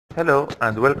Hello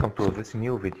and welcome to this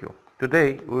new video.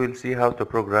 Today we will see how to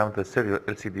program the serial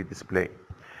LCD display.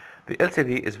 The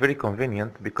LCD is very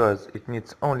convenient because it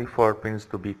needs only 4 pins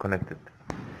to be connected.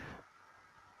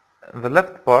 In the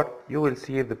left part you will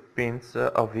see the pins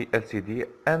of the LCD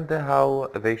and how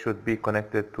they should be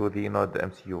connected to the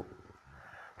NodeMcu.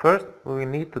 First we will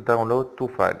need to download two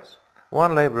files,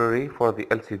 one library for the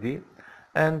LCD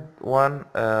and one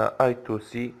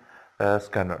I2C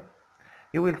scanner.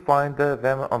 You will find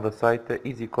them on the site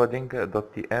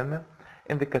easycoding.tn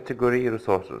in the category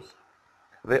Resources.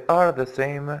 They are the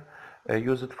same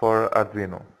used for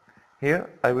Arduino. Here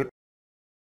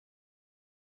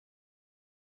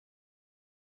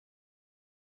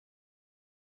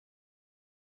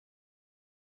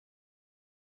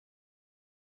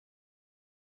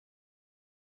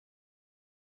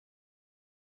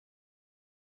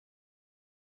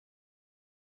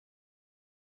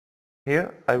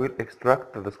I will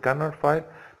extract the scanner file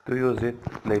to use it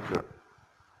later.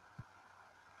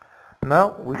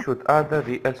 Now we should add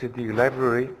the LCD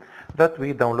library that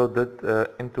we downloaded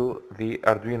into the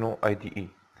Arduino IDE.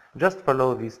 Just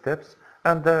follow these steps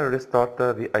and restart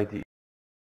the IDE.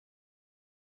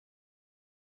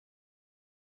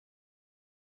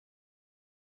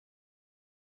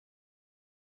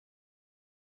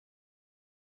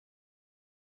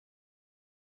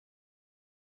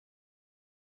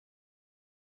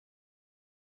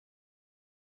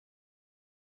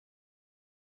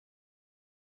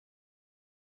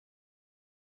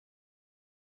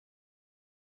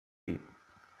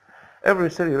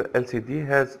 Every serial LCD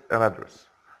has an address.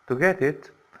 To get it,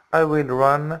 I will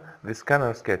run the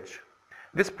scanner sketch.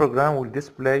 This program will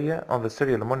display on the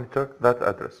serial monitor that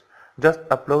address. Just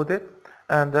upload it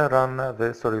and run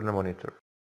the serial monitor.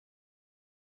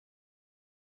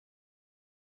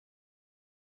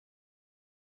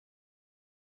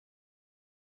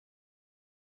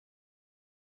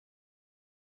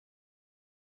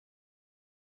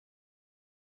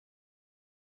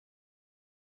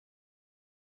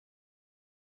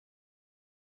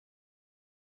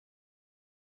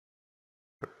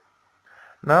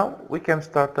 Now we can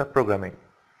start programming.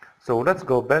 So let's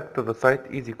go back to the site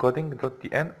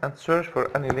easycoding.tn and search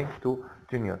for any link to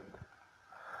Tunion.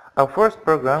 Our first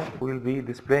program will be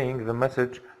displaying the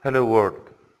message Hello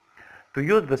World. To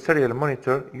use the serial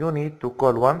monitor, you need to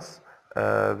call once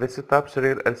the setup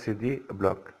serial LCD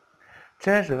block.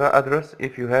 Change the address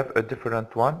if you have a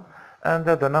different one and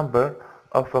the number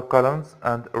of columns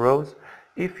and rows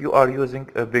if you are using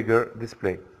a bigger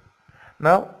display.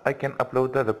 Now I can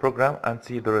upload the program and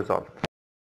see the result.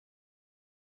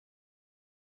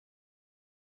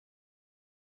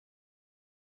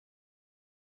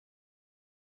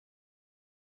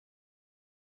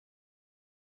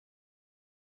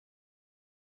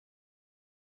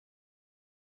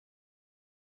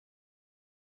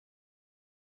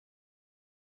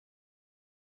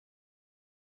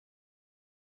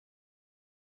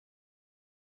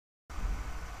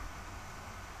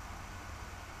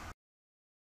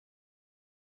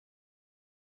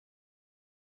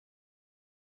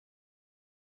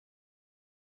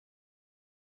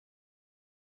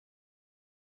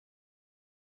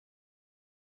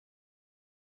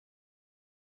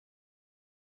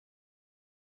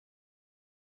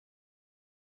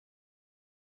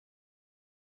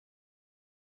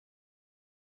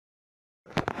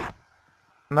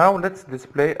 Now let's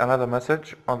display another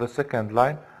message on the second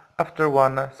line after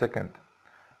 1 second.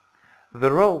 The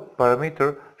row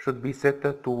parameter should be set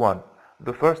to 1.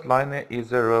 The first line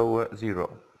is row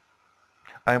 0.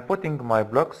 I am putting my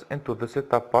blocks into the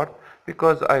setup part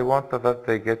because I want that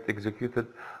they get executed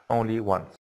only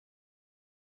once.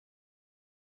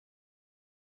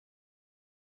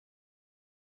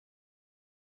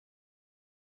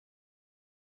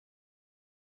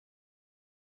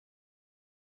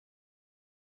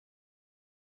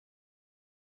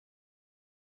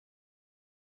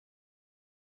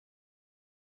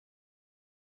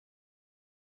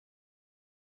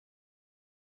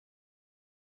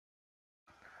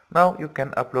 Now you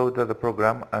can upload the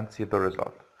program and see the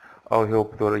result. I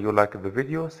hope you like the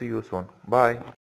video. See you soon. Bye.